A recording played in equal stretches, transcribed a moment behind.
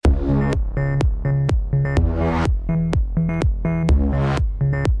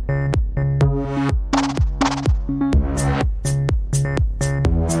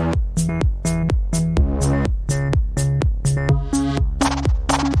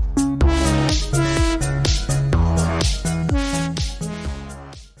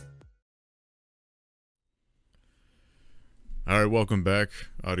All right, welcome back,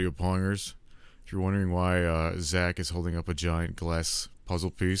 audio pongers. If you're wondering why Zach is holding up a giant glass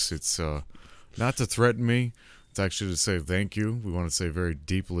puzzle piece, it's not to threaten me. It's actually to say thank you. We want to say very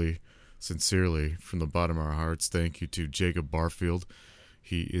deeply, sincerely, from the bottom of our hearts, thank you to Jacob Barfield.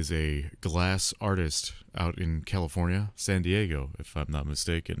 He is a glass artist out in California, San Diego, if I'm not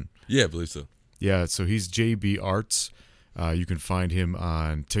mistaken. Yeah, I believe so. Yeah, so he's JB Arts. You can find him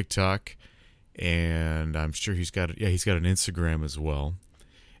on TikTok, and I'm sure he's got an Instagram as well.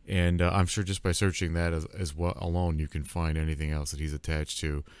 And I'm sure just by searching that as well alone, you can find anything else that he's attached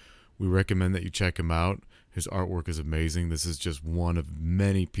to. We recommend that you check him out. His artwork is amazing. This is just one of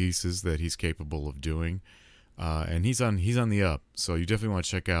many pieces that he's capable of doing, and he's on the up. So you definitely want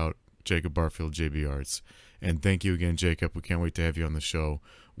to check out Jacob Barfield, JB Arts. And thank you again, Jacob. We can't wait to have you on the show.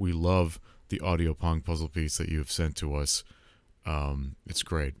 We love the audio pong puzzle piece that you have sent to us. It's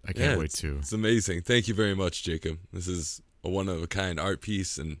great. I can't wait to. It's amazing. Thank you very much, Jacob. This is a one-of-a-kind art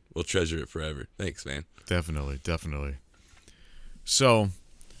piece, and we'll treasure it forever. Thanks, man. Definitely. So,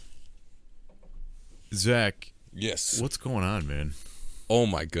 Zach. Yes. What's going on, man? Oh,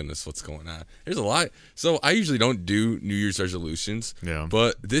 my goodness, what's going on? There's a lot. So I usually don't do New Year's resolutions. Yeah.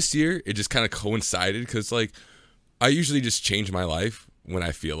 But this year, it just kind of coincided because, I usually just change my life when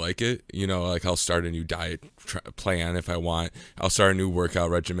I feel like it. I'll start a new diet plan if I want. I'll start a new workout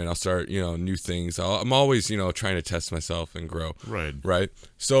regimen. I'll start, new things. I'm always, trying to test myself and grow. Right.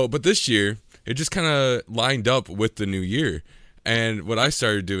 So, but this year, it just kind of lined up with the new year. And what I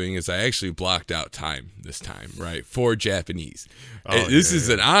started doing is I actually blocked out time this time, right, for Japanese. This is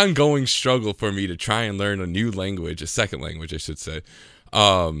an ongoing struggle for me to try and learn a new language, a second language, I should say.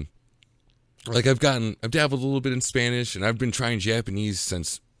 I've dabbled a little bit in Spanish, and I've been trying Japanese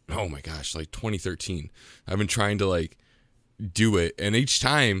since, 2013. I've been trying to do it, and each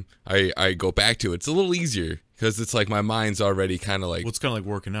time I go back to it, it's a little easier because it's my mind's already kind of well, it's kind of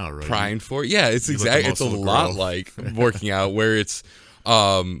like working out, right? Primed for it. Yeah, it's exactly. It's a lot like working out, where it's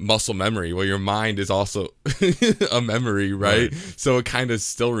muscle memory, where your mind is also a memory, right? So it kind of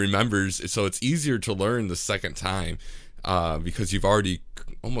still remembers. So it's easier to learn the second time because you've already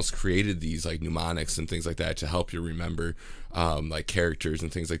almost created these mnemonics and things like that to help you remember characters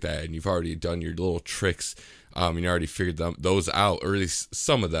and things like that, and you've already done your little tricks. And you already figured those out, or at least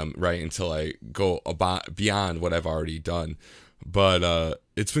some of them, right, until I go beyond what I've already done. But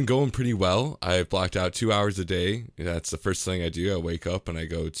it's been going pretty well. I've blocked out 2 hours a day. That's the first thing I do. I wake up and I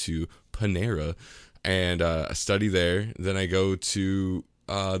go to Panera and I study there. Then I go to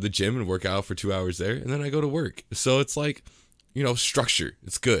the gym and work out for 2 hours there. And then I go to work. So it's structure.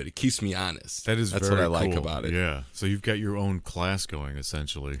 It's good. It keeps me honest. That's what I like about it. Yeah. So you've got your own class going,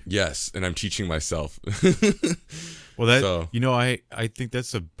 essentially. Yes, and I'm teaching myself. Well, I think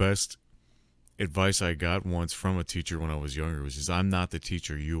that's the best advice I got once from a teacher when I was younger, which is I'm not the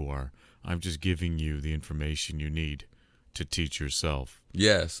teacher you are. I'm just giving you the information you need to teach yourself.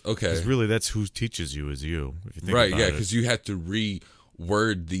 Yes. Okay. Because really, that's who teaches you is you. If you think right. About Yeah. it. Because you have to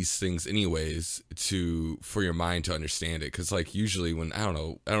word these things anyways for your mind to understand it, because usually when I don't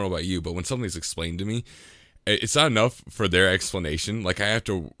know about you, but when something's explained to me, it's not enough for their explanation. I have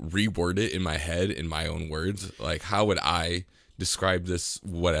to reword it in my head in my own words. How would I describe this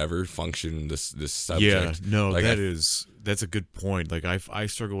whatever function, this subject? Yeah, no, that's a good point. I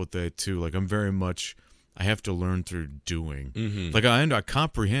struggle with that too. I'm very much, I have to learn through doing. Mm-hmm. I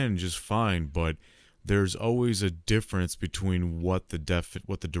comprehend just fine, but there's always a difference between what the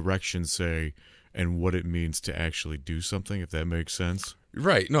directions say and what it means to actually do something, if that makes sense.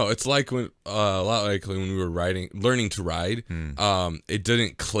 Right. No, it's when a lot when we were learning to ride. It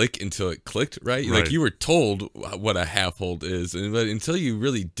didn't click until it clicked, right? You were told what a half hold is, but until you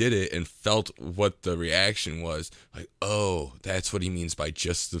really did it and felt what the reaction was, oh, that's what he means by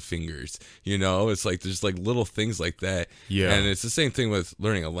just the fingers. It's there's little things like that. Yeah. And it's the same thing with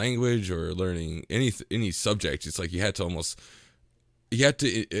learning a language or learning any subject. It's you have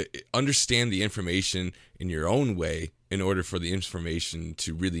to understand the information in your own way in order for the information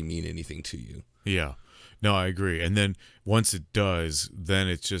to really mean anything to you. Yeah. No, I agree. And then once it does, then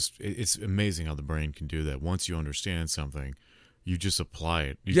it's amazing how the brain can do that. Once you understand something, you just apply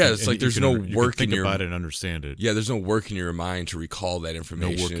it. There's no work think in your about it and understand it. Yeah, there's no work in your mind to recall that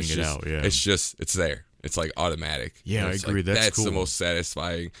information. No working it out, yeah. It's there. It's automatic. Yeah, I agree. That's cool. The most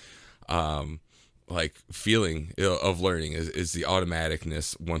satisfying feeling of learning is the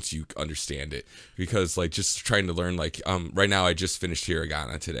automaticness once you understand it, because just trying to learn right now I just finished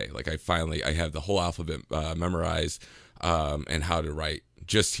hiragana today. I have the whole alphabet memorized and how to write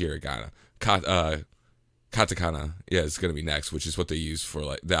just hiragana. Katakana, yeah, it's going to be next, which is what they use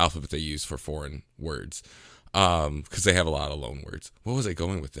for the alphabet they use for foreign words. because they have a lot of loan words. What was I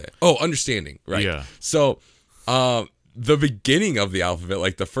going with that? Oh, understanding, right? Yeah. So, the beginning of the alphabet,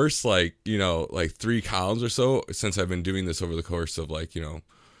 like the first, like, you know, like 3 columns or so, since I've been doing this over the course of, like, you know,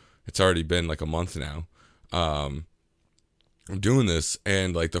 it's already been like a month now. I'm doing this,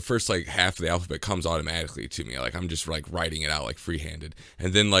 and like the first like half of the alphabet comes automatically to me. Like I'm just like writing it out like freehanded,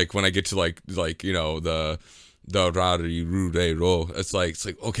 and then like when I get to like you know the ra ri ru re ro, it's like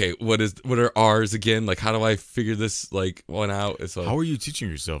okay, what are R's again? Like how do I figure this like one out? So how are you teaching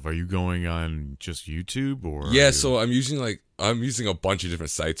yourself? Are you going on just YouTube or? Yeah, so I'm using a bunch of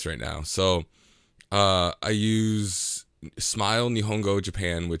different sites right now. So I use Smile Nihongo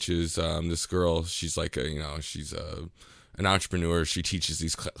Japan, which is this girl. She's like she's an entrepreneur. She teaches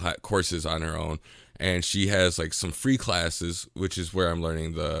these courses on her own, and she has like some free classes, which is where I'm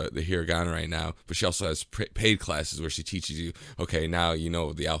learning the hiragana right now. But she also has paid classes where she teaches you, okay, now you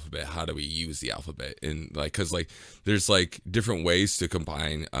know the alphabet. How do we use the alphabet? And like, cause like there's like different ways to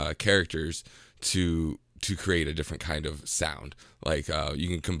combine characters to create a different kind of sound. Like you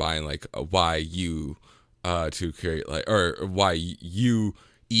can combine like a Y-U to create like, or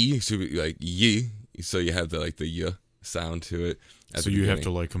Y-U-E, so like yi. So you have the like the y sound to it. So you have to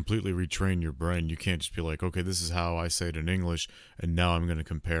like completely retrain your brain. You can't just be like, okay, this is how I say it in English, and now I'm going to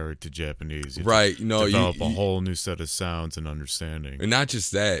compare it to Japanese. You right? No, develop a whole new set of sounds and understanding. And not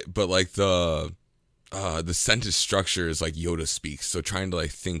just that, but like the sentence structure is like Yoda speaks. So trying to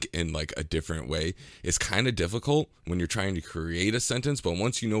like think in like a different way is kind of difficult when you're trying to create a sentence. But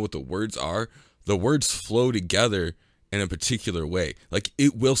once you know what the words are, the words flow together in a particular way. Like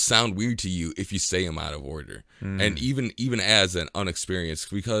it will sound weird to you if you say them out of order. And even as an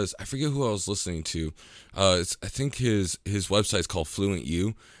unexperienced, because I forget who I was listening to. I think his website's called Fluent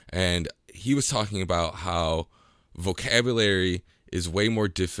U, and he was talking about how vocabulary is way more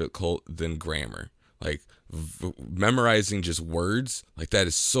difficult than grammar. Like memorizing just words, like that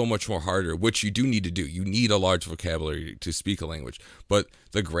is so much more harder, which you do need to do. You need a large vocabulary to speak a language, but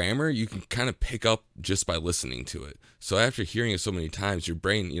the grammar you can kind of pick up just by listening to it. So after hearing it so many times, your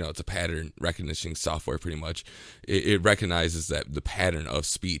brain, you know, it's a pattern recognition software pretty much. It recognizes that the pattern of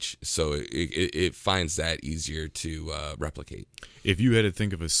speech, so it finds that easier to replicate. If you had to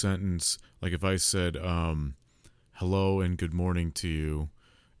think of a sentence, like if I said hello and good morning to you,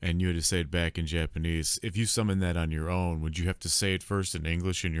 and you had to say it back in Japanese, if you summon that on your own, would you have to say it first in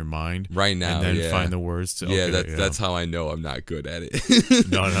English in your mind? Right now, and then find the words to... Yeah, that's how I know I'm not good at it.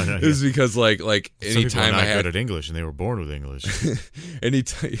 No. It's because like anytime some people are not I had good at English and they were born with English.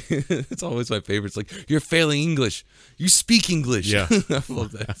 Anytime, it's always my favorite. It's like, you're failing English. You speak English. Yeah. I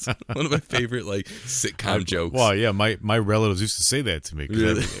love that. It's one of my favorite like sitcom jokes. Well, yeah, my relatives used to say that to me.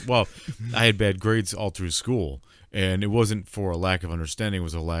 Really? I had bad grades all through school. And it wasn't for a lack of understanding; it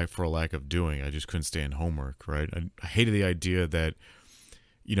was for a lack of doing. I just couldn't stand homework. Right? I hated the idea that,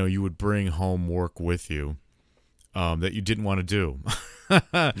 you know, you would bring homework with you, that you didn't want to do.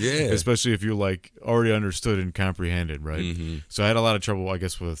 Yeah. Especially if you like already understood and comprehended. Right. Mm-hmm. So I had a lot of trouble, I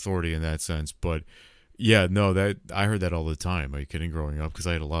guess, with authority in that sense. But yeah, no, that I heard that all the time. Are you kidding? Growing up, because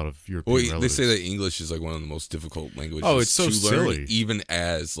I had a lot of European relatives. They say that English is like one of the most difficult languages. Oh, it's so to silly. learn, even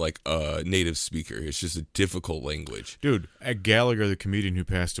as like a native speaker. It's just a difficult language. Dude, at Gallagher, the comedian who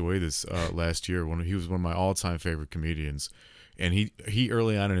passed away this last year, he was one of my all-time favorite comedians, and he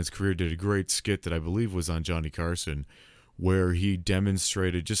early on in his career did a great skit that I believe was on Johnny Carson, where he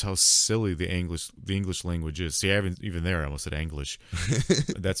demonstrated just how silly the English language is. See, I haven't even there. I almost said English.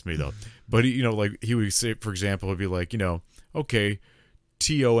 That's me though. But he would say, for example, he'd be like, okay,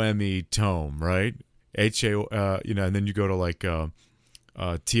 TOME, tome, right? HA, and then you go to like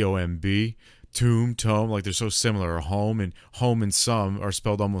TOMB, tomb, tome, like they're so similar. Or home and some are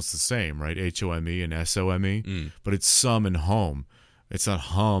spelled almost the same, right? HOME and SOME, but it's some and home. It's not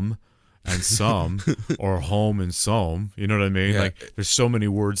hum and some or home and some, you know what I mean? Yeah. Like there's so many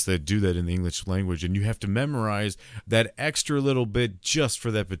words that do that in the English language, and you have to memorize that extra little bit just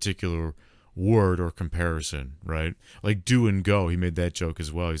for that particular word or comparison, right? Like do and go, he made that joke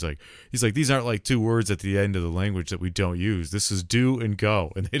as well. He's like these aren't like two words at the end of the language that we don't use. This is do and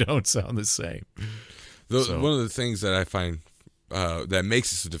go, and they don't sound the same. One of the things that I find that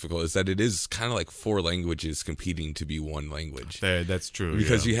makes it so difficult is that it is kind of like 4 languages competing to be one language. That's true,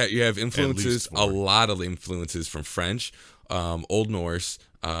 because you have influences, a lot of influences from French, Old Norse.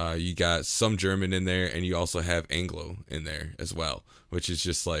 You got some German in there, and you also have Anglo in there as well, which is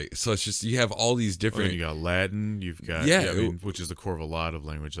just like, so it's just, you have all these different. You got Latin. You've got which is the core of a lot of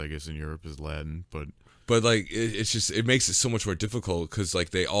language, I guess, in Europe is Latin, but like it's just, it makes it so much more difficult because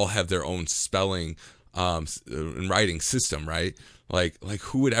like they all have their own spelling writing system, right? Like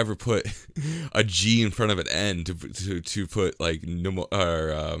who would ever put a G in front of an N to put like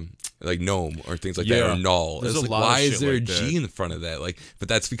like gnome or things like that, or null. There's it's like, why is there a G in front of that? Like, but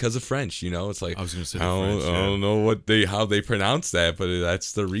that's because of French, It's like, I was gonna say I don't know how they pronounce that, but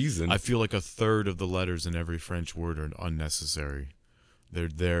that's the reason. I feel like a third of the letters in every French word are unnecessary. They're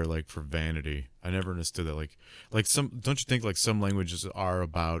there like for vanity. I never understood that. Like some, don't you think like some languages are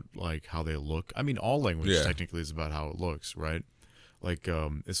about like how they look? I mean, all language technically is about how it looks, right? Like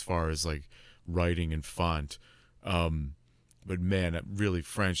as far as like writing and font. But man, really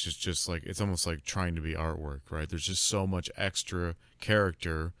French is just like, it's almost like trying to be artwork, right? There's just so much extra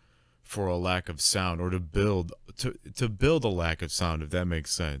character for a lack of sound, or to build a lack of sound, if that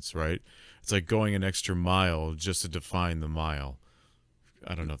makes sense, right? It's like going an extra mile just to define the mile.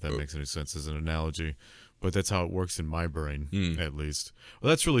 I don't know if that makes any sense as an analogy, but that's how it works in my brain, at least. Well,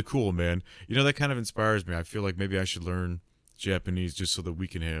 that's really cool, man. That kind of inspires me. I feel like maybe I should learn Japanese just so that we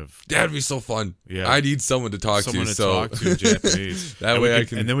can have. That'd be so fun. Yeah, I need someone to talk to in Japanese. That way I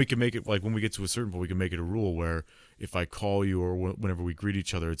can. And then we can make it like when we get to a certain point, we can make it a rule where if I call you or whenever we greet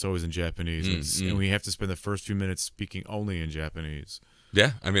each other, it's always in Japanese, and we have to spend the first few minutes speaking only in Japanese.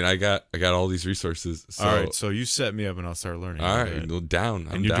 Yeah, I mean, I got all these resources. So. All right, so you set me up, and I'll start learning. All right, well, down.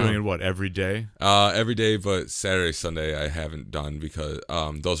 And you're doing it what, every day? Every day, but Saturday, Sunday, I haven't done because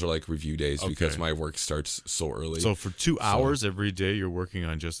those are like review days because my work starts so early. So for 2 hours every day, you're working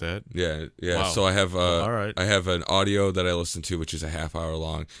on just that? Yeah. Wow. So I have I have an audio that I listen to, which is a half hour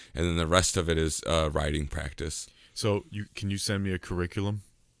long, and then the rest of it is writing practice. So can you send me a curriculum?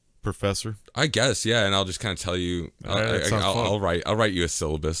 Professor, I guess, yeah, and I'll just kind of tell you. I'll write you a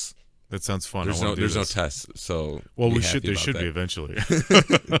syllabus. That sounds fun. There's no tests, so there should be eventually.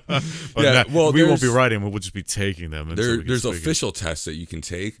 We won't be writing. We'll just be taking them. There's official tests that you can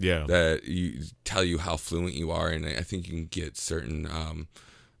take. Yeah. That you tell you how fluent you are, and I think you can get certain.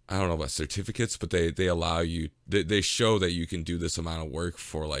 I don't know about certificates, but they allow you. They show that you can do this amount of work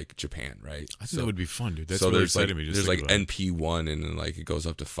for like Japan, right? I think that would be fun, dude. That's really exciting me. There's like NP1, and then like it goes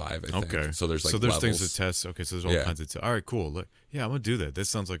up to 5. I think. Okay. So there's levels. Things to test. Okay, so there's all kinds of tests. All right, cool. Look, yeah, I'm gonna do that. That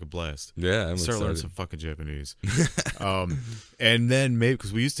sounds like a blast. Yeah, I'm start learning some fucking Japanese. And then maybe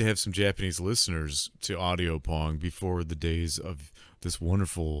because we used to have some Japanese listeners to Audio Pong before the days of this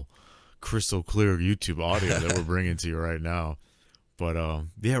wonderful, crystal clear YouTube audio that we're bringing to you right now. But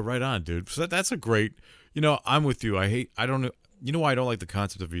yeah, right on, dude. So that's a great. I'm with you. I don't know. You know why I don't like the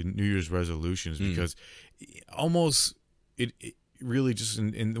concept of New Year's resolutions, because almost it really just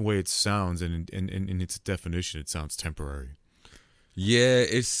in the way it sounds and in its definition, it sounds temporary. Yeah,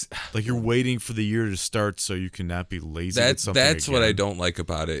 it's like you're waiting for the year to start so you can not be lazy. That's what I don't like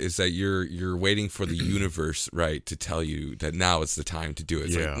about it, is that you're waiting for the universe, right, to tell you that now it's the time to do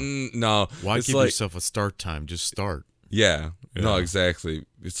it. It's like, no. Why give yourself a start time? Just start. Yeah. No, exactly.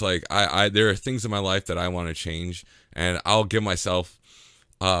 It's like I there are things in my life that I want to change, and I'll give myself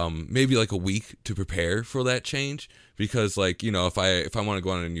maybe like a week to prepare for that change, because like, if I want to go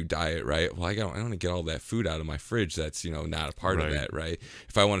on a new diet, right? Well, I want to get all that food out of my fridge that's, not a part of that, right?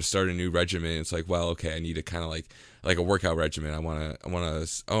 If I want to start a new regimen, it's like, well, okay, I need to kind of like a workout regimen. I want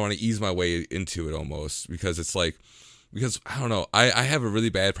to ease my way into it almost, because it's like, because I don't know, I have a really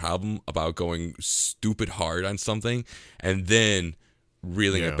bad problem about going stupid hard on something and then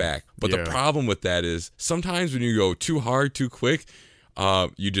reeling it back. But the problem with that is sometimes when you go too hard, too quick,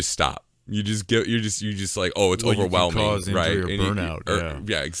 you just stop. You just like, oh, it's overwhelming, cause injury right? Or burnout.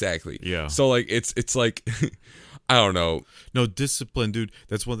 Yeah, exactly. Yeah. So like it's like I don't know. No, discipline, dude.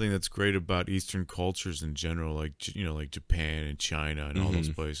 That's one thing that's great about Eastern cultures in general, like like Japan and China and all those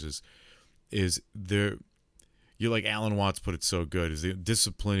places, is they're. Like Alan Watts put it so good, is the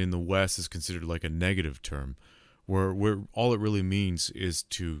discipline in the West is considered like a negative term, where all it really means is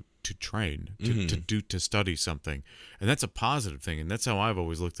to train, to study something, and that's a positive thing, and that's how I've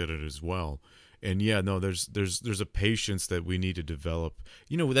always looked at it as well. And yeah, no, there's a patience that we need to develop.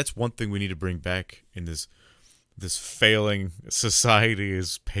 That's one thing we need to bring back in this failing society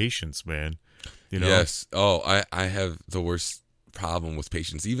is patience, man. Yes. Oh, I have the worst problem with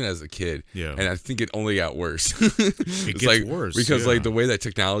patience, even as a kid. Yeah. And I think it only got worse. It gets worse because like the way that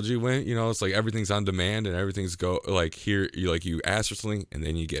technology went, it's like everything's on demand and everything's like here, you ask for something and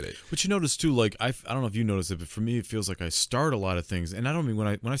then you get it. But you notice too, like I don't know if you notice it, but for me it feels like I start a lot of things, and I don't mean when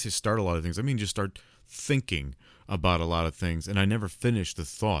I say start a lot of things, I mean just start thinking about a lot of things, and I never finish the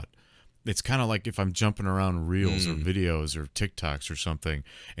thought. It's kind of like if I'm jumping around reels or videos or TikToks or something.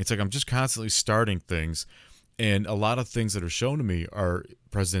 It's like I'm just constantly starting things. And a lot of things that are shown to me are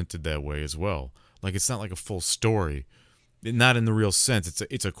presented that way as well. Like it's not like a full story. not in the real sense.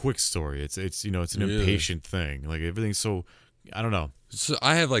 It's a quick story. It's an impatient thing. Like everything's so, I don't know. So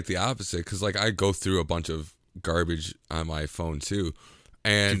I have like the opposite because like I go through a bunch of garbage on my phone too.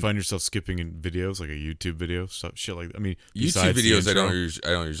 And do you find yourself skipping in videos, like a YouTube video, stuff, shit like that? I mean, YouTube videos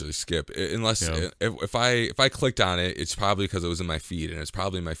I don't usually skip unless if I clicked on it, it's probably because it was in my feed, and it's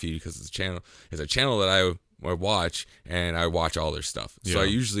probably in my feed because it's a channel that I watch, and I watch all their stuff. So I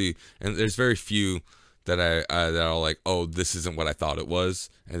usually, and there's very few that that I'll like, oh, this isn't what I thought it was,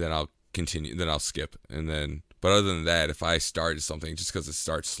 and then I'll continue, then I'll skip, and then. But other than that, if I started something, just because it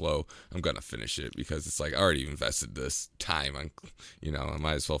starts slow, I'm going to finish it because it's like I already invested this time on, I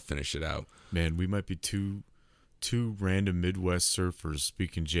might as well finish it out. Man, we might be two random Midwest surfers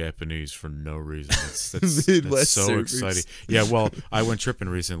speaking Japanese for no reason. That's Midwest that's so surfers. Exciting. Yeah, well, I went tripping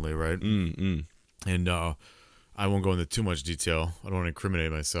recently, right? And I won't go into too much detail. I don't want to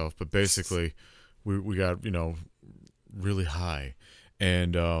incriminate myself, but basically, we got really high,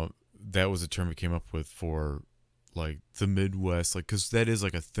 and that was a term we came up with for like the Midwest, like because that is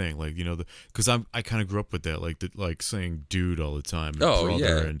like a thing, like because I kind of grew up with that, like saying dude all the time, and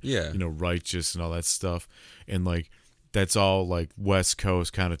brother, and righteous and all that stuff, and like that's all like West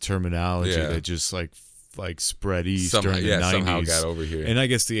Coast kind of terminology that just like spread east during the 90s, somehow got over here, and I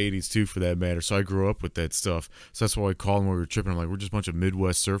guess the 80s too for that matter. So I grew up with that stuff. So that's why I called them when we were tripping. I'm like, we're just a bunch of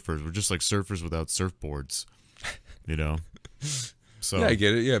Midwest surfers. We're just like surfers without surfboards, So yeah, I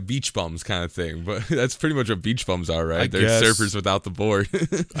get it. Yeah, beach bums kind of thing. But that's pretty much what beach bums are, right? They're surfers without the board.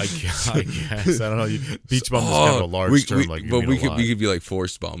 I guess. I don't know. Beach bums is kind of a large term. But we could be like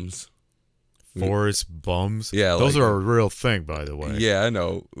forest bums. Forest bums. Yeah, those are a real thing, by the way. Yeah, I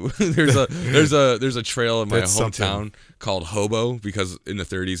know. there's a trail in my hometown called Hobo because in the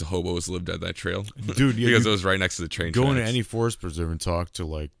 30s hobos lived at that trail. Dude, because it was right next to the train. Go into any forest preserve and talk to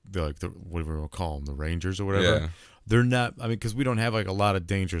like the whatever we'll call them, the rangers or whatever. Yeah. They're not. I mean, because we don't have like a lot of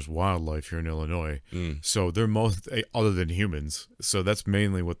dangerous wildlife here in Illinois, so they're most other than humans. So that's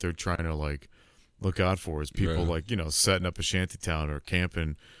mainly what they're trying to like look out for is people like setting up a shanty town or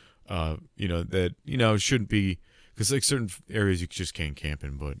camping. That shouldn't be because like certain areas you just can't camp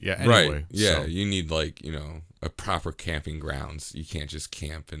in. But yeah, anyway, right? Yeah, you need like a proper camping grounds. You can't just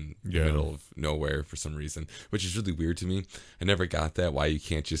camp in the middle of nowhere for some reason, which is really weird to me. I never got that. Why you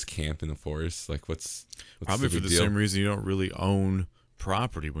can't just camp in the forest? Like, what's probably for the same reason you don't really own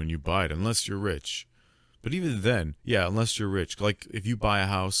property when you buy it, unless you're rich. But even then, unless you're rich, like if you buy a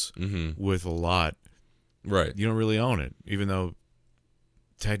house with a lot, right, you don't really own it, even though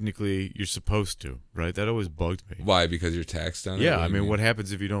technically you're supposed to, right? That always bugged me. Why? Because you're taxed on it? Yeah, I mean, what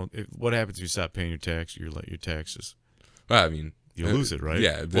happens if you don't? What happens if you stop paying your taxes? Well, I mean, you lose it, right?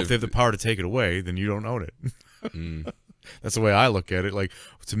 Yeah. Well, if they have the power to take it away, then you don't own it. That's the way I look at it. Like,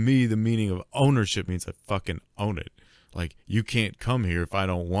 to me, the meaning of ownership means I fucking own it. Like, you can't come here if I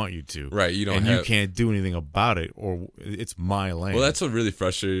don't want you to. Right. You can't do anything about it, or it's my land. Well, that's what really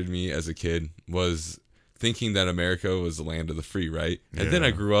frustrated me as a kid was thinking that America was the land of the free, right? And then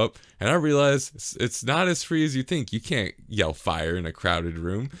I grew up and I realized it's not as free as you think. You can't yell fire in a crowded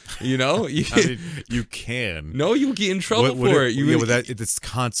room, I mean, you can. No, you get in trouble for it. It's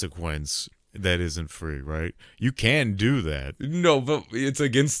consequence that isn't free, right? You can do that. No, but it's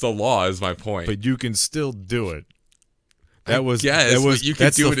against the law is my point. But you can still do it. But you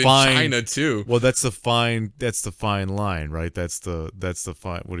can do it in China too. Well, that's the fine line, right? That's the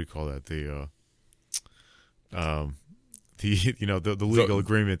fine, what do you call that? The legal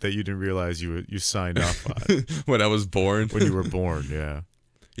agreement that you didn't realize you signed off on when I was born. When you were born, yeah.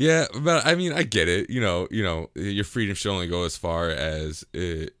 Yeah, but I mean, I get it. Your freedom should only go as far as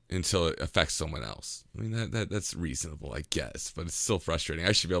until it affects someone else. I mean, that's reasonable, I guess, but it's still frustrating.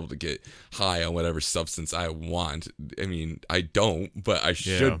 I should be able to get high on whatever substance I want. I mean, I don't, but I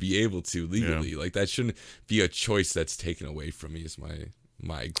should be able to legally. Like, that shouldn't be a choice that's taken away from me. Is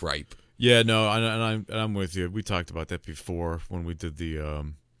my gripe. Yeah, no, and I'm with you. We talked about that before when we did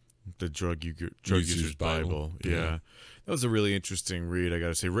the drug users Bible. Yeah. That was a really interesting read, I got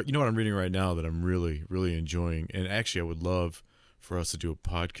to say. You know what I'm reading right now that I'm really, really enjoying, and actually I would love for us to do a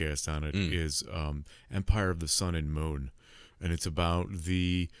podcast on it, is Empire of the Sun and Moon. And it's about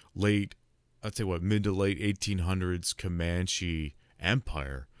the mid to late 1800s Comanche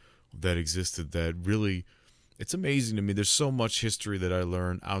Empire that existed that really... It's amazing to me. There's so much history that I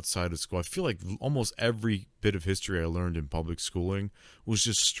learned outside of school. I feel like almost every bit of history I learned in public schooling was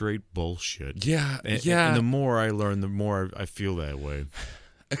just straight bullshit. Yeah, and the more I learn, the more I feel that way.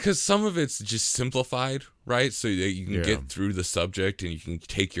 Because some of it's just simplified, right? So that you can get through the subject and you can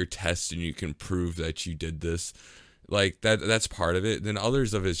take your test and you can prove that you did this. Like that's part of it. Then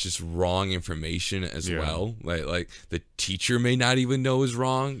others of it's just wrong information as well. Like the teacher may not even know is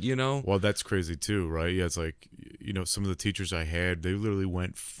wrong, you know? Well, that's crazy too, right? Yeah, it's like, you know, some of the teachers I had, they literally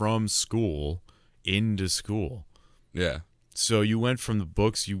went from school into school. Yeah. So you went from the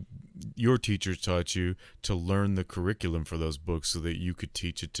books your teachers taught you to learn the curriculum for those books so that you could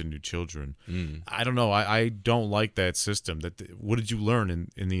teach it to new children. I don't know. I don't like that system. What did you learn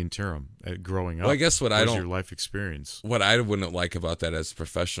in the interim growing up? Well, I guess what your life experience? What I wouldn't like about that as a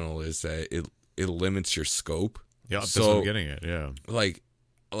professional is that it limits your scope. Yeah, that's what I'm getting at. Yeah. Like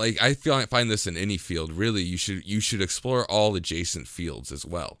I find this in any field. Really, you should explore all adjacent fields as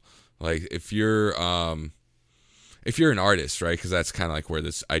well. Like if you're an artist, right? Because that's kind of like where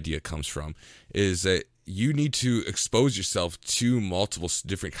this idea comes from, is that you need to expose yourself to multiple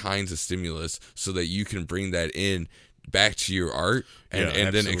different kinds of stimulus so that you can bring that in back to your art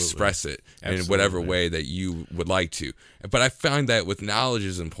and then express it in whatever way that you would like to. But I find that with knowledge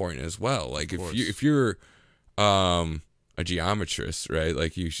is important as well. Like if you're a geometrist, right?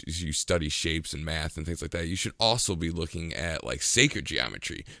 Like you study shapes and math and things like that. You should also be looking at like sacred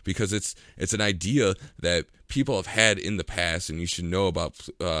geometry, because it's an idea that people have had in the past, and you should know about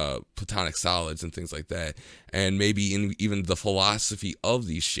platonic solids and things like that, and maybe even the philosophy of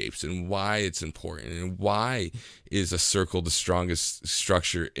these shapes and why it's important and why is a circle the strongest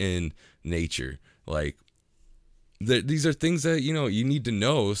structure in nature. Like these are things that you need to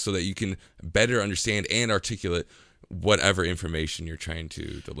know so that you can better understand and articulate whatever information you're trying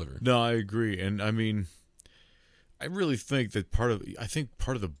to deliver. No, I agree. And I mean, I really think that part of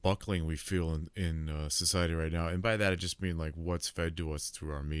the buckling we feel in society right now, and by that I just mean like what's fed to us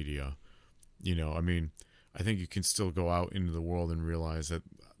through our media. I mean, I think you can still go out into the world and realize that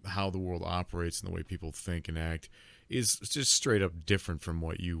how the world operates and the way people think and act is just straight up different from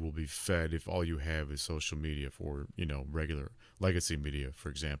what you will be fed if all you have is social media for, regular legacy media, for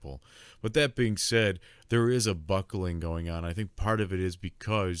example. But that being said, there is a buckling going on. I think part of it is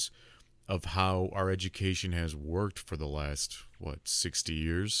because of how our education has worked for the last 60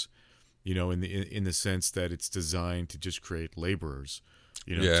 years, in the sense that it's designed to just create laborers,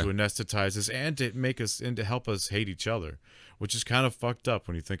 to anesthetize us and to make us and to help us hate each other, which is kind of fucked up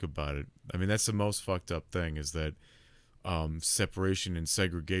when you think about it. I mean, that's the most fucked up thing, is that separation and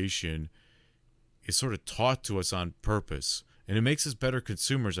segregation is sort of taught to us on purpose. And it makes us better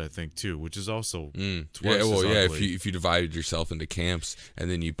consumers, I think, too, which is also twice as ugly. If you divided yourself into camps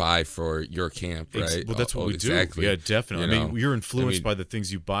and then you buy for your camp, right? Well, that's what we do. Yeah, definitely. I mean, you're influenced by the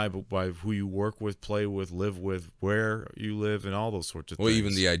things you buy, but by who you work with, play with, live with, where you live, and all those sorts of things. Well,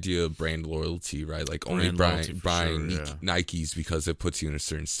 even the idea of brand loyalty, right? Like only buying Nikes because it puts you in a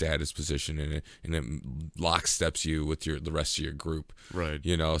certain status position, and it locksteps you with the rest of your group, right?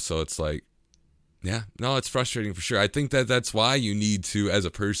 So it's like, yeah, no, it's frustrating for sure. I think that's why you need to, as a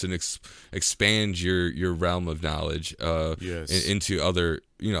person, expand your realm of knowledge into other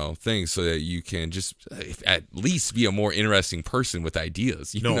things, so that you can just at least be a more interesting person with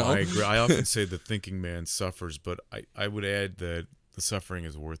ideas. I agree. I often say the thinking man suffers, but I would add that the suffering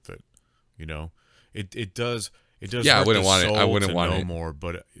is worth it. It does. Yeah, I wouldn't want it. I wouldn't want it more,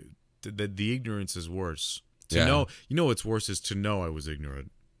 but the ignorance is worse. Know, what's worse is to know I was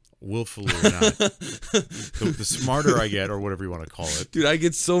ignorant. Willfully or not. The smarter I get, or whatever you want to call it, dude, I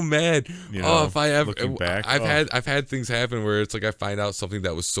get so mad. If I ever looking back, I've had things happen where it's like I find out something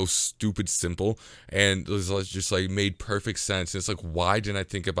that was so stupid simple and it was just like made perfect sense. And it's like, why didn't I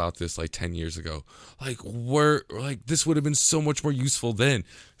think about this like 10 years ago? This would have been so much more useful then.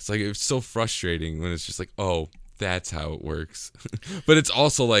 It's like, it's so frustrating when it's just like, oh, that's how it works. But it's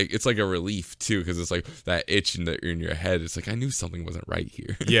also like, it's like a relief too, because it's like that itch in your head. It's like, I knew something wasn't right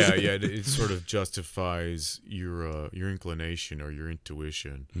here. yeah it sort of justifies your inclination or your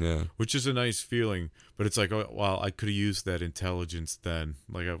intuition, which is a nice feeling. But it's like, oh, well, I could have used that intelligence then,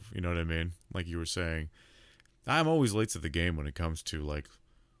 like, you know what I mean, like you were saying. I'm always late to the game when it comes to like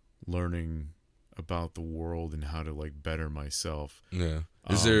learning about the world and how to like better myself.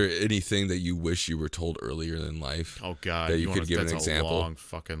 Is there anything that you wish you were told earlier in life? Oh God, that you could give an example? A long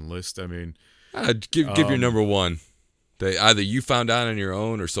fucking list. I mean, give your number one that either you found out on your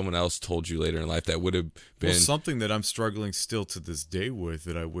own or someone else told you later in life that would have been something that I'm struggling still to this day with,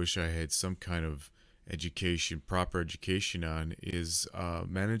 that I wish I had some kind of proper education on, is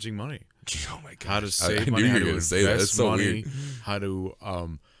managing money. Oh my God! How to save money? How to invest money?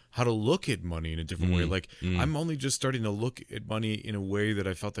 How to look at money in a different way. Like, I'm only just starting to look at money in a way that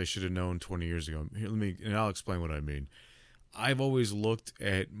I felt I should have known 20 years ago. Here, and I'll explain what I mean. I've always looked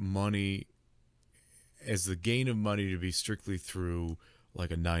at money as the gain of money to be strictly through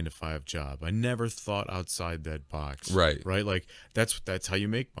like a 9 to 5 job. I never thought outside that box. Right. Right. Like that's how you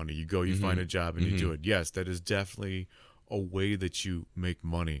make money. You go, you find a job, and you do it. Yes, that is definitely a way that you make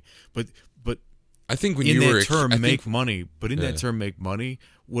money. But I think when in you that were term, make think, money. But in that term, make money.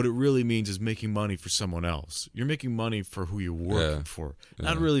 What it really means is making money for someone else. You're making money for who you're working for,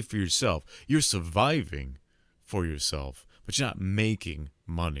 not really for yourself. You're surviving for yourself, but you're not making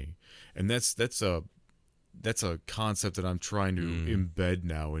money. And that's a concept that I'm trying to embed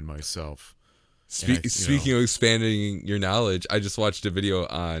now in myself. Speaking of expanding your knowledge, I just watched a video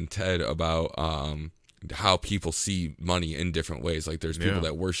on TED about how people see money in different ways. Like there's people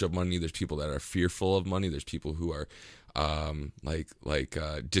that worship money, there's people that are fearful of money, there's people who are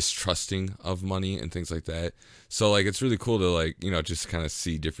distrusting of money and things like that. So like it's really cool to like, you know, just kind of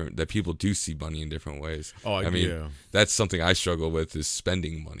see that people do see money in different ways. I mean, that's something I struggle with, is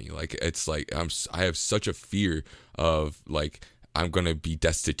spending money. Like it's like I have such a fear of like I'm gonna be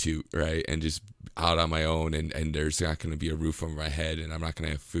destitute, right, and just out on my own, and there's not gonna be a roof over my head, and I'm not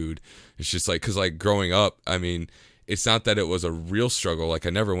gonna have food. It's just like, because like growing up, I mean, it's not that it was a real struggle. Like I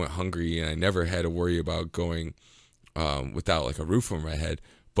never went hungry, and I never had to worry about going without like a roof over my head,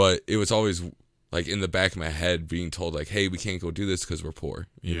 but it was always like in the back of my head being told like, hey, we can't go do this because we're poor,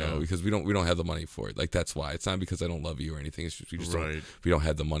 you know, because we don't have the money for it. Like that's why. It's not because I don't love you or anything. It's just we don't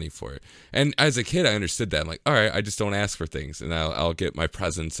have the money for it. And as a kid, I understood that. I'm like, all right, I just don't ask for things, and I'll get my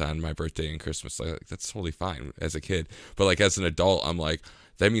presents on my birthday and Christmas. Like that's totally fine as a kid. But like as an adult, I'm like,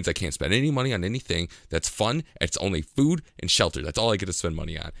 that means I can't spend any money on anything that's fun. It's only food and shelter. That's all I get to spend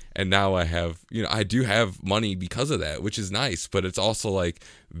money on. And now I have, you know, I do have money because of that, which is nice, but it's also like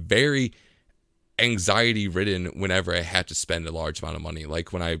very anxiety ridden whenever I had to spend a large amount of money.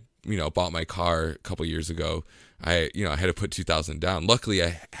 Like when I, you know, bought my car a couple years ago, I had to put $2,000 down. Luckily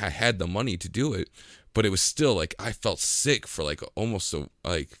I had the money to do it, but it was still like, I felt sick for like almost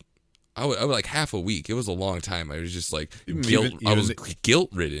I would like half a week. It was a long time. I was just like I was guilt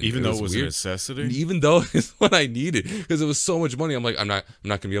ridden. Even though it was a necessity? Even though it's what I needed, because it was so much money. I'm like, I'm not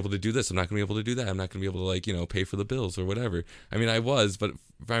going to be able to do this. I'm not going to be able to do that. I'm not going to be able to like, you know, pay for the bills or whatever. I mean, I was, but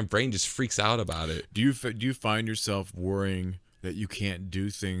my brain just freaks out about it. Do you find yourself worrying that you can't do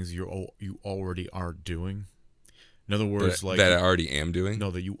things you already are doing? In other words, that I already am doing? No,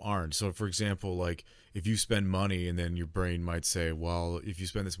 that you aren't. So, for example, like if you spend money, and then your brain might say, well, if you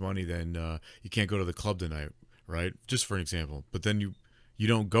spend this money, then you can't go to the club tonight, right? Just for an example. But then you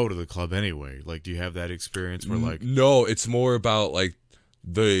don't go to the club anyway. Like, do you have that experience where like... No, it's more about like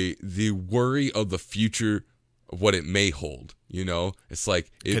the worry of the future, of what it may hold, you know? It's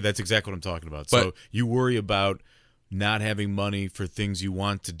like... okay, that's exactly what I'm talking about. So you worry about not having money for things you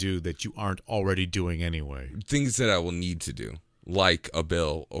want to do that you aren't already doing anyway. Things that I will need to do, like a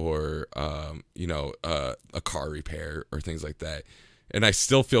bill or a car repair or things like that. And I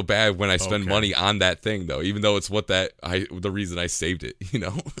still feel bad when I spend money on that thing, though, even though it's the reason I saved it, you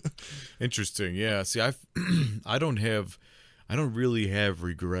know. Interesting. Yeah. See, I don't really have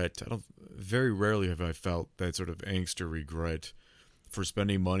regret. Very rarely have I felt that sort of angst or regret for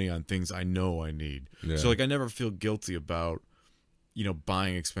spending money on things I know I need. Yeah. So like I never feel guilty about, you know,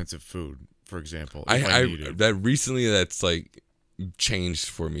 buying expensive food, for example. That recently that's like changed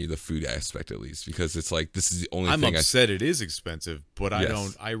for me, the food aspect at least, because it's like this is the only thing I'm upset it is expensive, but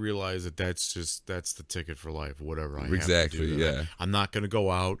I realize that that's the ticket for life, whatever I have to do. Yeah. I'm not going to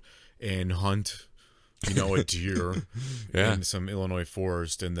go out and hunt, you know, a deer in some Illinois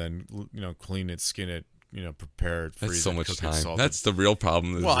forest and then, you know, clean it, skin it, you know, prepare it, freeze it. That's so much time. That's the real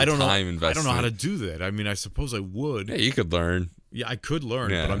problem. Well, I don't know how to do that. I mean, I suppose I would. Yeah, you could learn. Yeah, I could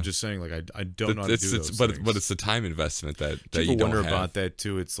learn, but I'm just saying, like, I don't know how to do those things. But it's the time investment that you don't wonder about that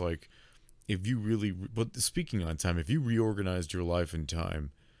too. It's like, if you really, but speaking on time, if you reorganized your life in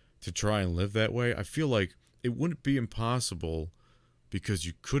time to try and live that way, I feel like it wouldn't be impossible because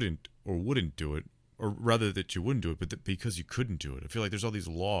you couldn't or wouldn't do it, or rather that you wouldn't do it, but because you couldn't do it. I feel like there's all these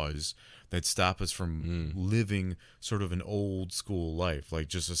laws that stop us from living sort of an old school life, like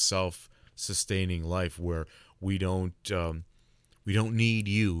just a self-sustaining life where we don't need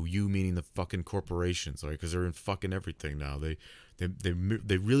you meaning the fucking corporations, right? Because they're in fucking everything now.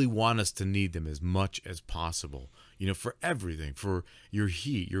 They really want us to need them as much as possible, you know, for everything, for your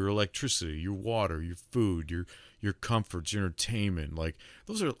heat, your electricity, your water, your food, your comforts, your entertainment. Like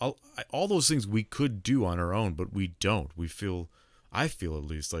those are all those things we could do on our own, but we don't. I feel at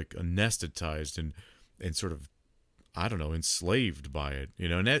least like anesthetized and sort of, I don't know, enslaved by it, you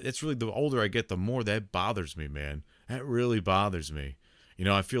know. And it's really, the older I get, the more that bothers me, man. That really bothers me. You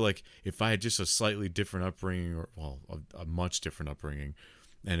know, I feel like if I had just a slightly different upbringing, or a much different upbringing,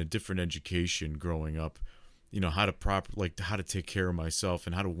 and a different education growing up, how to take care of myself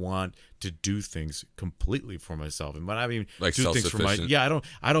and how to want to do things completely for myself. And when I mean like do things for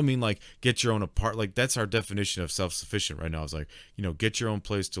I don't mean like get your own apart. Like that's our definition of self-sufficient right now. It's like, get your own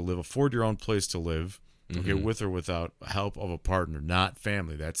place to live, afford your own place to live. Okay, with or without help of a partner, not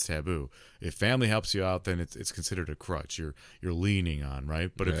family. That's taboo. If family helps you out, then it's considered a crutch. You're leaning on, right?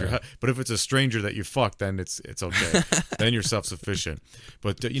 But if it's a stranger that you fuck, then it's okay. Then you're self-sufficient.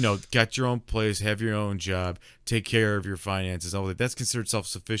 But got your own place, have your own job, take care of your finances, all that. That's considered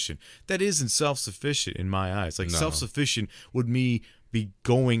self-sufficient. That isn't self-sufficient in my eyes. Like self-sufficient would me be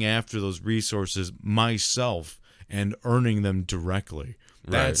going after those resources myself and earning them directly.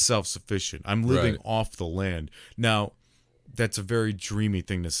 That's self-sufficient. I'm living off the land. Now, that's a very dreamy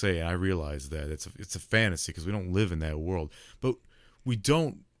thing to say. I realize that. It's a fantasy because we don't live in that world. But we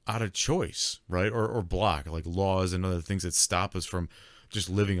don't out of choice, right? Or block, like laws and other things that stop us from just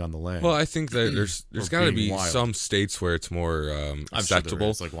living on the land. Well, I think that there's got to be some states where it's more acceptable.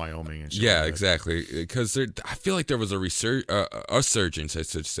 It's like Wyoming and shit. Yeah, like exactly. Because I feel like there was a resurgence, I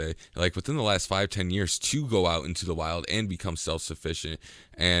should say, like within the last 5-10 years, to go out into the wild and become self-sufficient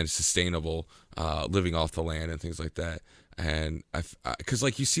and sustainable, living off the land and things like that. And because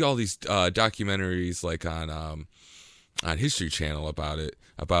like you see all these documentaries like on History Channel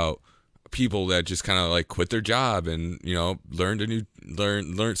about people that just kind of like quit their job and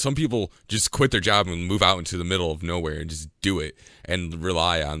learn. Some people just quit their job and move out into the middle of nowhere and just do it and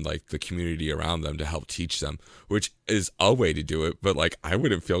rely on like the community around them to help teach them, which is a way to do it. But like I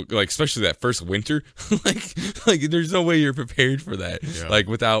wouldn't feel like, especially that first winter, like there's no way you're prepared for that, like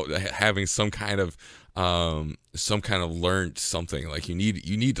without having some kind of learned something. Like you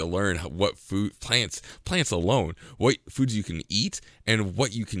need to learn what food plants alone, what foods you can eat and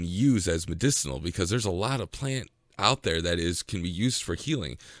what you can use as medicinal, because there's a lot of plant out there that can be used for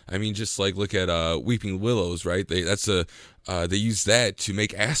healing. I mean, just like look at weeping willows, right? They use that to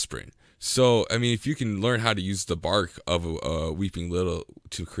make aspirin. So I mean, if you can learn how to use the bark of a weeping willow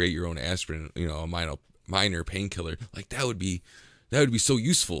to create your own aspirin, a minor painkiller, like that would be so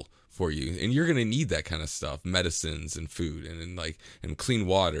useful for you. And you're gonna need that kind of stuff, medicines and food and clean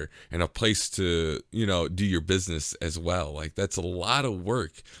water and a place to do your business as well. Like that's a lot of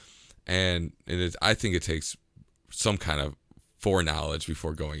work, and I think it takes some kind of foreknowledge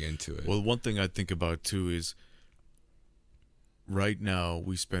before going into it. Well, one thing I think about too is right now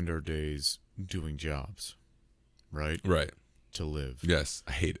we spend our days doing jobs, right? Right. To live. Yes,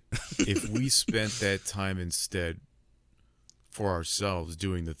 I hate it. If we spent that time instead for ourselves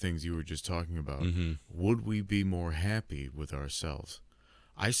doing the things you were just talking about, would we be more happy with ourselves?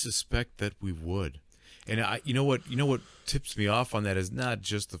 I suspect that we would. And you know what tips me off on that is not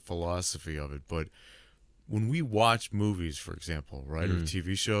just the philosophy of it, but when we watch movies, for example, right, or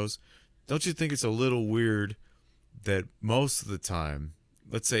TV shows, don't you think it's a little weird that most of the time,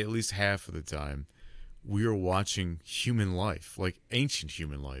 let's say at least half of the time, we are watching human life, like ancient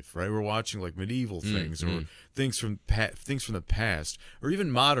human life, right? We're watching like medieval things or things from the past, or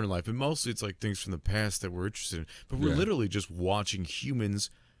even modern life. And mostly it's like things from the past that we're interested in. But we're literally just watching humans,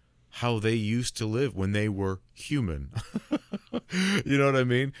 how they used to live when they were human. You know what I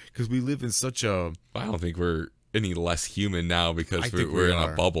mean? Because we live in such a... I don't think we're any less human now because we're in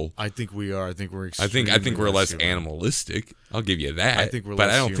a bubble. I think we are. I think we're I think we're less animalistic. I'll give you that. But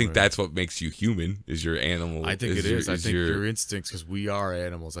I don't think that's what makes you human, is your animal. I think it is. I think your instincts, because we are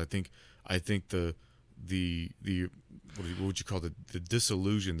animals. I think the what would you call the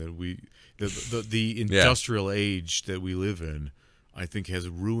disillusion that the industrial age that we live in, I think has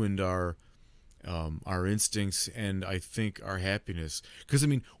ruined our instincts and I think our happiness. Because I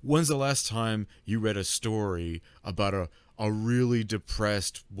mean, when's the last time you read a story about a really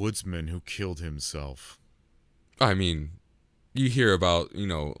depressed woodsman who killed himself? I mean, you hear about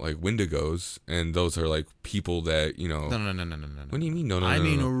like Wendigos, and those are like people that No. What do you mean? No. I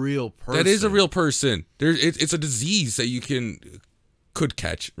mean a real person. That is a real person. It's a disease that you could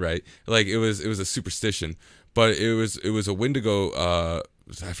catch, right? Like it was a superstition, but it was a Wendigo.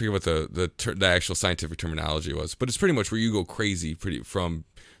 I forget what the actual scientific terminology was, but it's pretty much where you go crazy from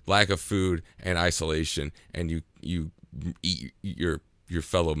lack of food and isolation, and you eat your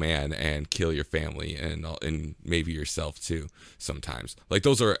fellow man and kill your family and maybe yourself too sometimes. Like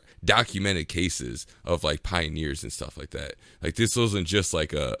those are documented cases of like pioneers and stuff like that. Like this wasn't just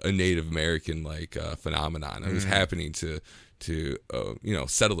like a Native American phenomenon. It was happening to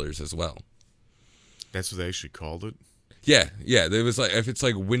settlers as well. That's what they actually called it. Yeah. There was like, if it's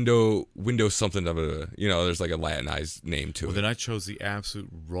like window something of a, there's like a Latinized name to it. Well, then I chose the absolute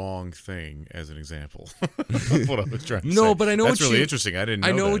wrong thing as an example of what I was trying to say. No, but I know that's really interesting. I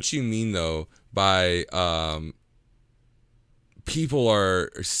didn't know what you mean though. by people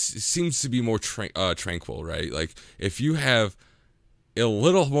seems to be more tranquil, right? Like if you have a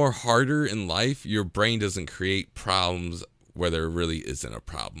little more harder in life, your brain doesn't create problems where there really isn't a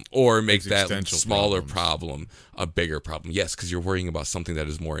problem, or make that smaller problem a bigger problem. Yes, because you're worrying about something that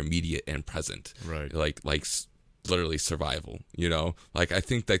is more immediate and present, right? Like literally survival. You know, like I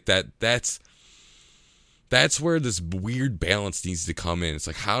think that's where this weird balance needs to come in. It's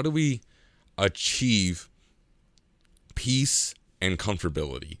like, how do we achieve peace and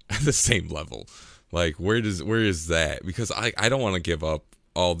comfortability at the same level? Like where is that? Because I don't want to give up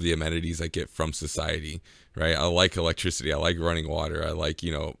all the amenities I get from society, right? I like electricity, I like running water, I like,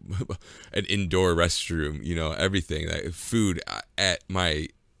 you know, an indoor restroom, you know, everything, that food at my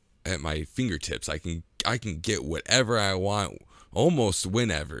fingertips. I can get whatever I want almost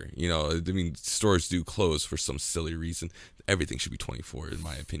whenever, you know. I mean, stores do close for some silly reason. Everything should be 24 in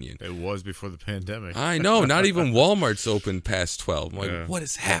my opinion. It was before the pandemic. I know, not even Walmart's open past 12. I'm like, what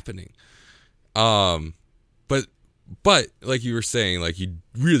is happening? But like you were saying, like you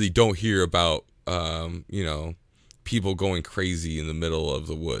really don't hear about you know, people going crazy in the middle of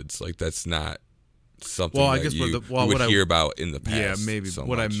the woods. Like that's not something you would hear about in the past. Yeah, maybe.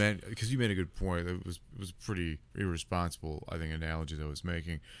 I meant, because you made a good point. It was pretty irresponsible, I think, analogy that I was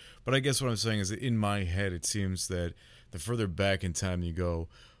making. But I guess what I'm saying is that in my head, it seems that the further back in time you go,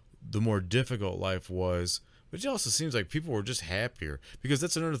 the more difficult life was. But it also seems like people were just happier, because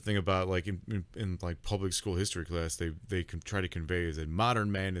that's another thing about, like, in like public school history class, they can try to convey is that modern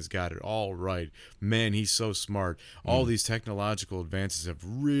man has got it all right. Man, he's so smart. All these technological advances have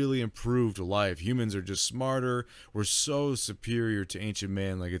really improved life. Humans are just smarter. We're so superior to ancient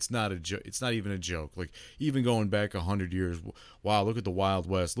man. Like it's not even a joke. Like even going back 100 years, wow, look at the Wild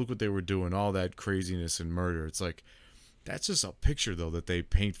West. Look what they were doing. All that craziness and murder. It's like that's just a picture though that they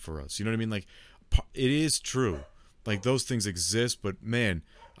paint for us. You know what I mean? Like. It is true, like those things exist, but man,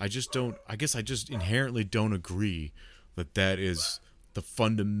 I guess I just inherently don't agree that is the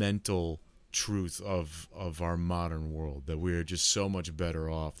fundamental truth of our modern world, that we are just so much better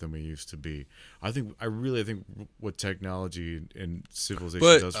off than we used to be. I really think what technology and civilization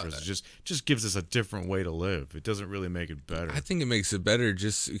does for us is just gives us a different way to live. It doesn't really make it better. I think it makes it better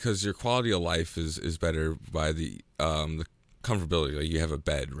just because your quality of life is better by the comfortability. Like you have a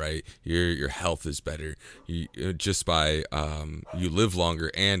bed, right? Your health is better. You just by you live longer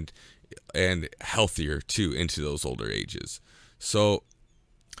and healthier too into those older ages. So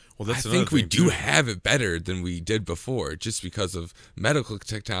I think we do have it better than we did before, just because of medical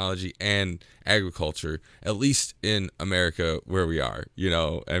technology and agriculture, at least in America where we are. You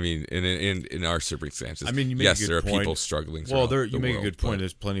know, I mean, in our circumstances. I mean, you make a good there are point. People struggling. Well, you make a good point.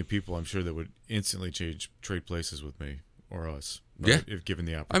 There's plenty of people, I'm sure, that would instantly trade places with me. Or us, right? Yeah. If given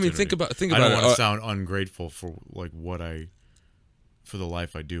the opportunity. I mean, think about. I don't want to sound ungrateful for like for the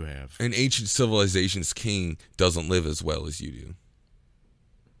life I do have. An ancient civilization's king doesn't live as well as you do.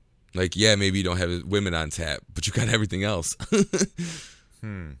 Like, yeah, maybe you don't have women on tap, but you got everything else.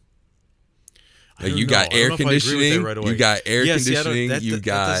 Like you got air conditioning. You got air conditioning.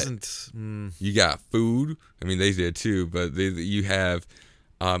 You got food. I mean, they did too, but you have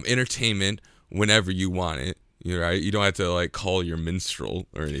entertainment whenever you want it. You're right. You don't have to like call your minstrel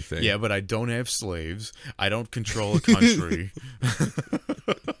or anything. Yeah, but I don't have slaves. I don't control a country.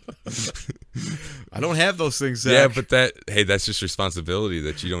 I don't have those things, Zach. Yeah, but that's just responsibility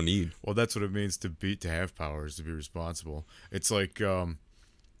that you don't need. Well, that's what it means to have power, is to be responsible. It's like one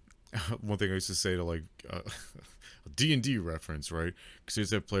thing I used to say to like a D&D reference, right? Because I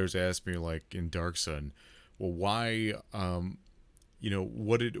used to have players ask me like in Dark Sun, well, why you know,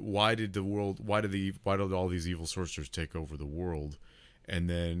 why did all these evil sorcerers take over the world and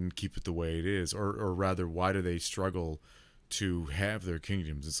then keep it the way it is? Or rather, why do they struggle to have their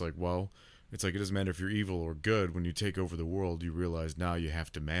kingdoms? It's like, well, it doesn't matter if you're evil or good. When you take over the world, you realize now you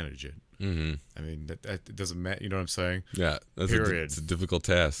have to manage it. Mm-hmm. I mean, that doesn't matter. You know what I'm saying? Yeah. It's a difficult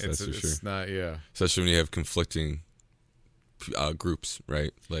task. That's for sure. It's not, yeah. Especially when you have conflicting groups,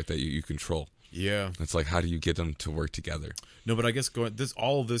 right? Like that you control. Yeah, it's like, how do you get them to work together? No, but I guess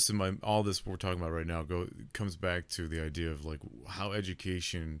all this we're talking about right now comes back to the idea of like how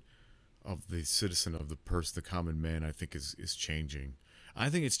education of the citizen, of the person, the common man, I think is changing. I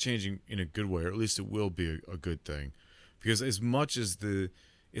think it's changing in a good way, or at least it will be a good thing, because as much as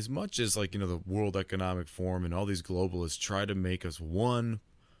like, you know, the World Economic Forum and all these globalists try to make us one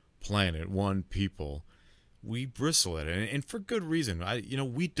planet, one people, we bristle at it, and for good reason.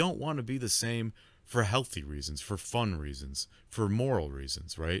 We don't want to be the same for healthy reasons, for fun reasons, for moral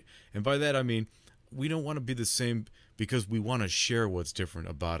reasons, right? And by that I mean we don't want to be the same because we want to share what's different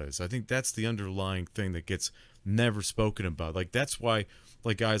about us. I think that's the underlying thing that gets never spoken about. Like that's why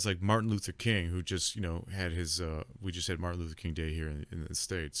like guys like Martin Luther King, who just had his we just had Martin Luther King Day here in the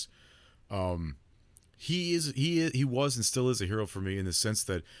States. He was and still is a hero for me in the sense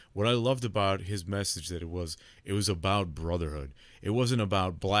that what I loved about his message that it was about brotherhood. It wasn't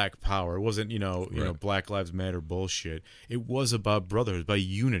about black power. It wasn't Black Lives Matter bullshit. It was about brotherhood, about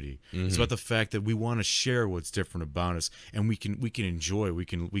unity. Mm-hmm. It's about the fact that we want to share what's different about us, and we can enjoy. We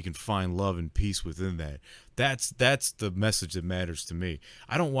can find love and peace within that. That's the message that matters to me.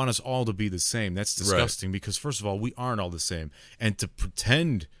 I don't want us all to be the same. That's disgusting because first of all, we aren't all the same, and to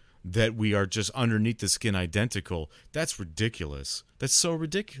pretend that we are just underneath the skin identical, that's ridiculous. That's so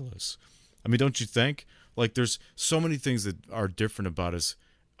ridiculous. I mean, don't you think? Like, there's so many things that are different about us,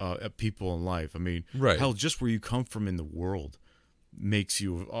 people in life. I mean, hell, just where you come from in the world makes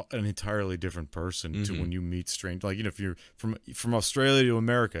you an entirely different person to when you meet strangers. Like, if you're from Australia to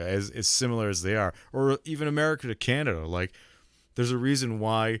America, as similar as they are, or even America to Canada, like, there's a reason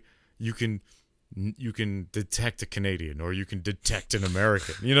why you can detect a Canadian or you can detect an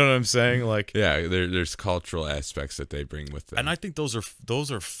American. You know what I'm saying? Like, yeah, there's cultural aspects that they bring with them, and I think those are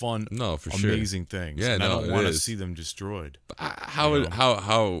fun, amazing things. Yeah, and I don't want to see them destroyed. How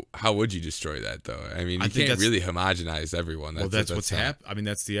would you destroy that though? I mean, you can't really homogenize everyone. That's what's happened. I mean,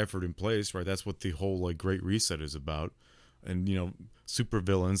 that's the effort in place, right? That's what the whole like Great Reset is about. And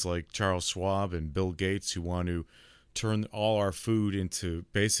supervillains like Charles Schwab and Bill Gates who want to turn all our food into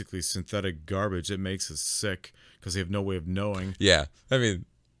basically synthetic garbage. It makes us sick because they have no way of knowing. Yeah, I mean,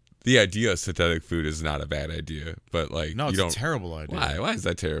 the idea of synthetic food is not a bad idea, but like, no, it's a terrible idea. Why is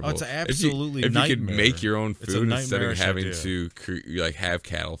that terrible? Oh, it's absolutely if nightmare. You could make your own food instead of having to have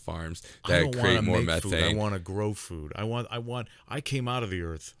cattle farms that create more methane. Food. I want to grow food. I came out of the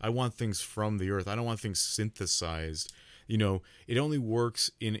earth. I want things from the earth. I don't want things synthesized. It only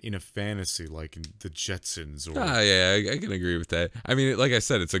works in a fantasy like in the Jetsons. I can agree with that. I mean, like I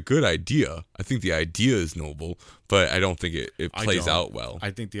said, it's a good idea. I think the idea is noble, but I don't think it plays out well.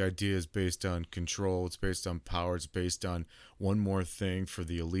 I think the idea is based on control. It's based on power. It's based on one more thing for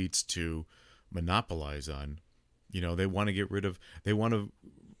the elites to monopolize on. They want to get rid of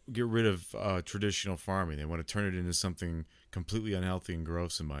traditional farming. They want to turn it into something completely unhealthy and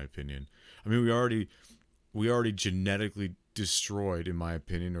gross, in my opinion. I mean, we already genetically destroyed, in my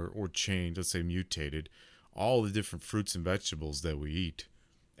opinion, or changed, let's say mutated, all the different fruits and vegetables that we eat.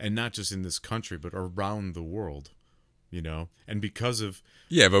 And not just in this country, but around the world, And because of...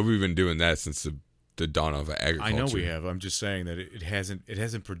 Yeah, but we've been doing that since the dawn of agriculture. I know we have. I'm just saying that it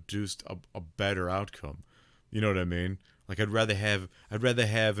hasn't produced a better outcome. You know what I mean? Like, I'd rather have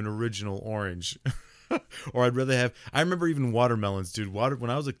an original orange... or I'd rather have... I remember even watermelons, dude. When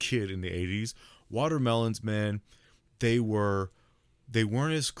I was a kid in the 80s... watermelons, man, they weren't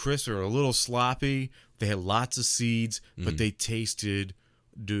as crisp or a little sloppy. They had lots of seeds, but they tasted,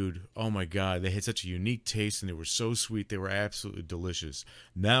 dude, oh my God, they had such a unique taste and they were so sweet. They were absolutely delicious.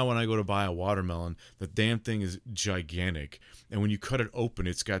 Now when I go to buy a watermelon, the damn thing is gigantic. And when you cut it open,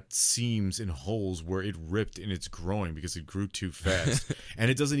 it's got seams and holes where it ripped and it's growing because it grew too fast. And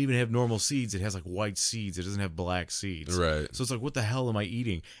it doesn't even have normal seeds. It has like white seeds. It doesn't have black seeds. Right. So it's like, what the hell am I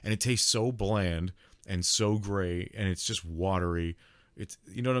eating? And it tastes so bland and so gray and it's just watery. It's,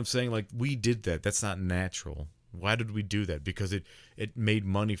 you know what I'm saying? Like, we did that. That's not natural. Why did we do that? Because it made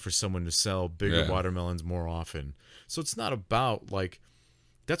money for someone to sell bigger watermelons more often. So it's not about, like,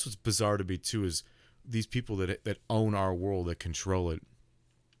 that's what's bizarre to me too, is these people that own our world, that control it.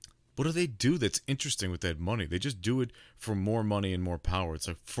 What do they do that's interesting with that money? They just do it for more money and more power. It's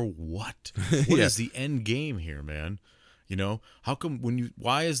like, for what? What is the end game here, man? How come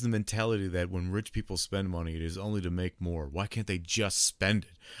why is the mentality that when rich people spend money, it is only to make more? Why can't they just spend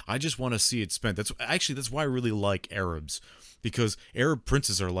it? I just want to see it spent. That's why I really like Arabs, because Arab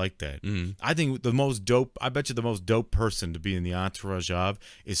princes are like that. Mm. I think I bet you the most dope person to be in the entourage of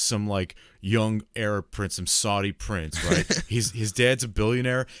is some like young Arab prince, some Saudi prince, right? His dad's a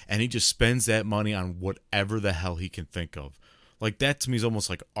billionaire and he just spends that money on whatever the hell he can think of. Like, that to me is almost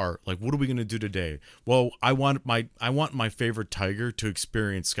like art. Like, what are we going to do today? Well, I want my favorite tiger to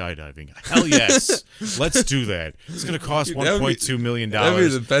experience skydiving. Hell yes. Let's do that. It's going to cost $1.2 million. That'd be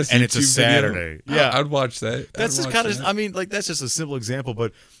the best and YouTube it's a Saturday. Video. Yeah, I'd watch that. That's just kind of, I mean, like, that's just a simple example,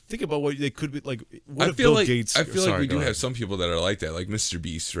 but think about what they could be like. What if Bill Gates? I feel like we do have some people that are like that, like Mr.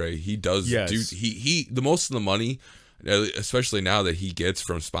 Beast, right? He does do the most of the money, especially now that he gets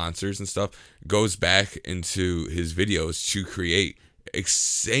from sponsors and stuff, goes back into his videos to create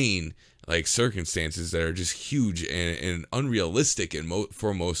insane like circumstances that are just huge and unrealistic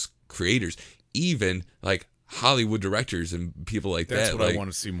for most creators. Even like Hollywood directors and people like That's that. what like, I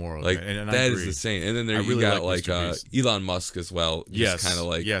want to see more of. Like and that is insane. And then there you got like Elon Musk as well. Yes, kind of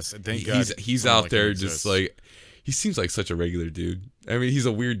like Thank God he's out there just like he seems like such a regular dude. I mean, he's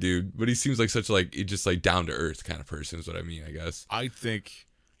a weird dude, but he seems like such like just like down to earth kind of person is what I mean. I guess. I think.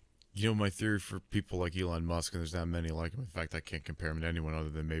 My theory for people like Elon Musk, and there's not many like him. In fact, I can't compare him to anyone other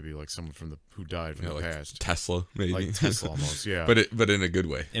than maybe like someone who died from the like past. Tesla, maybe. Like Tesla, almost, yeah. But in a good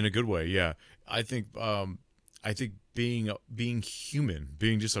way. In a good way, yeah. I think being human,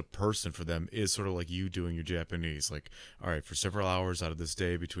 being just a person for them is sort of like you doing your Japanese. Like, all right, for several hours out of this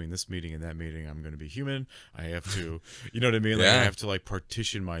day between this meeting and that meeting, I'm going to be human. I have to, you know what I mean? Like, I have to like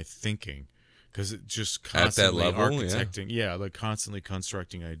partition my thinking. Because it just constantly at that level, architecting, like constantly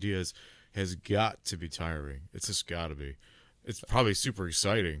constructing ideas has got to be tiring. It's just got to be. It's probably super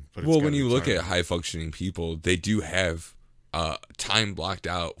exciting, but it's when you look tiring. at high functioning people, they do have time blocked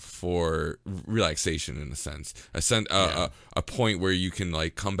out for relaxation in a sense, a point where you can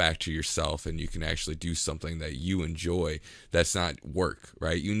like come back to yourself and you can actually do something that you enjoy. That's not work,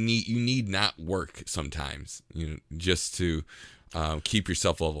 right? You need not work sometimes, just to. Keep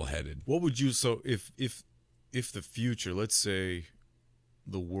yourself level-headed. What would you if the future, let's say,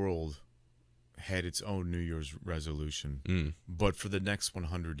 the world had its own New Year's resolution, but for the next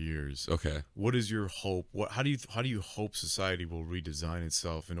 100 years, okay, what is your hope? How do you hope society will redesign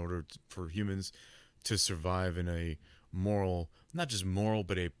itself in order for humans to survive in a moral, not just moral,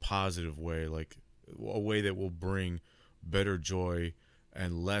 but a positive way, like a way that will bring better joy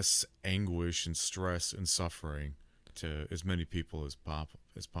and less anguish and stress and suffering to as many people as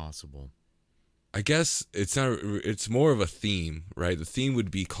possible? I guess it's more of a theme, right? The theme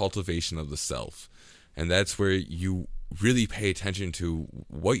would be cultivation of the self. And that's where you really pay attention to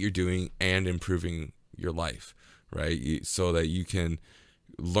what you're doing and improving your life, right? So that you can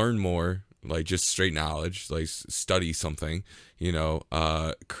learn more, like just straight knowledge, like study something,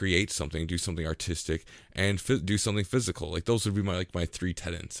 create something, do something artistic, and do something physical. Like those would be my three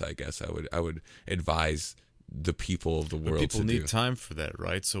tenets, I guess. I would advise the people of the world. But people need time for that,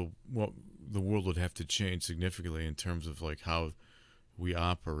 right? So the world would have to change significantly in terms of like how we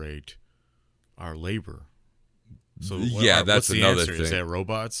operate our labor. So that's another thing. Is that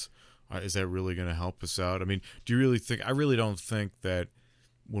robots? Is that really going to help us out? I mean, do you really think? I really don't think that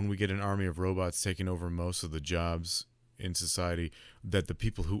when we get an army of robots taking over most of the jobs in society, that the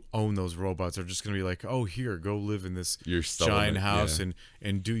people who own those robots are just going to be like, oh, here, go live in this giant house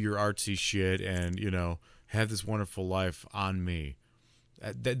and do your artsy shit and have this wonderful life on me.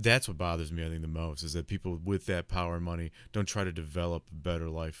 That's what bothers me, I think, the most, is that people with that power and money don't try to develop a better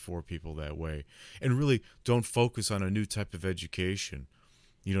life for people that way, and really don't focus on a new type of education.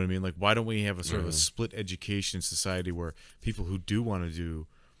 You know what I mean? Like, why don't we have a sort of a split education society where people who do want to do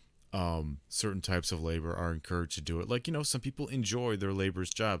certain types of labor are encouraged to do it? Like, some people enjoy their labor's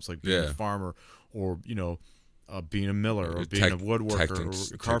jobs, like being a farmer or, being a miller or being a woodworker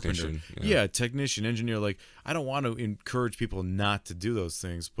or a carpenter. Technician, engineer. Like, I don't want to encourage people not to do those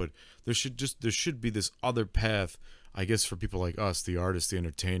things, but there should be this other path, I guess, for people like us, the artists, the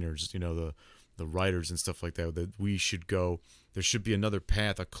entertainers, the writers and stuff like that we should go. There should be another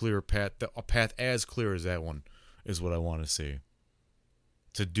path, a clear path, a path as clear as that one is what I want to see.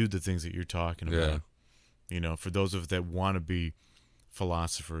 To do the things that you're talking about. For those of us that want to be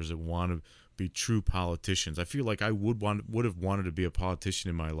philosophers, that want to be true politicians. I feel like I would have wanted to be a politician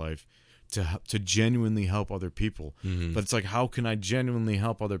in my life to genuinely help other people. Mm-hmm. But it's like, how can I genuinely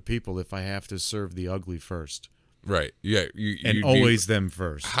help other people if I have to serve the ugly first? Right. Yeah. Them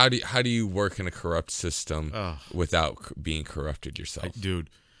first. How do you work in a corrupt system without being corrupted yourself?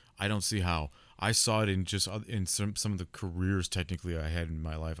 I don't see how. I saw it in some of the careers technically I had in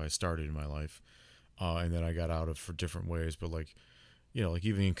my life. I started in my life, and then I got out of for different ways. But like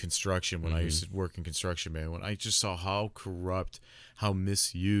even in construction, when I used to work in construction, man, when I just saw how corrupt, how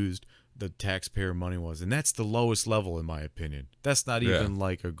misused the taxpayer money was, and that's the lowest level in my opinion. That's not even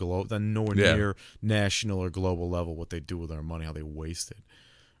like nowhere near national or global level what they do with our money, how they waste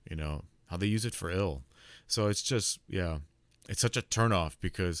it, how they use it for ill. So it's just it's such a turnoff,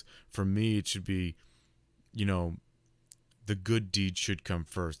 because for me it should be, the good deed should come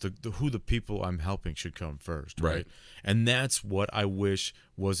first. The people I'm helping should come first, right? And that's what I wish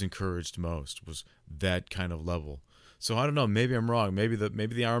was encouraged most, was that kind of level. So I don't know. Maybe I'm wrong. Maybe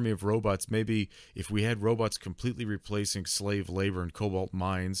the army of robots. Maybe if we had robots completely replacing slave labor in cobalt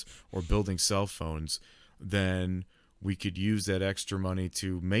mines or building cell phones, then we could use that extra money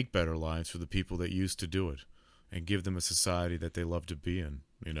to make better lives for the people that used to do it, and give them a society that they love to be in.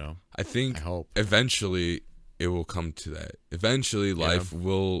 I hope eventually it will come to that. Eventually, life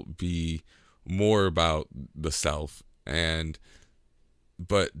will be more about the self,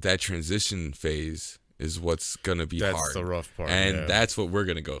 but that transition phase is what's gonna be hard. That's the rough part, and that's what we're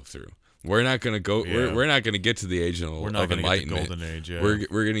gonna go through. We're not gonna go. Yeah. We're not gonna get to the age of enlightenment. Get the golden age. Yeah.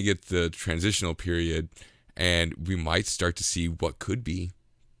 We're gonna get the transitional period, and we might start to see what could be,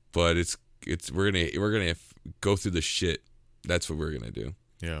 but we're gonna go through the shit. That's what we're gonna do.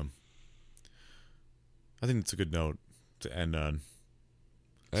 Yeah. I think it's a good note to end on.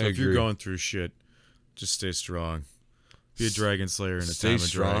 So if you're going through shit, just stay strong. Be a dragon slayer in a time of dragons. Stay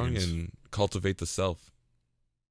strong and cultivate the self.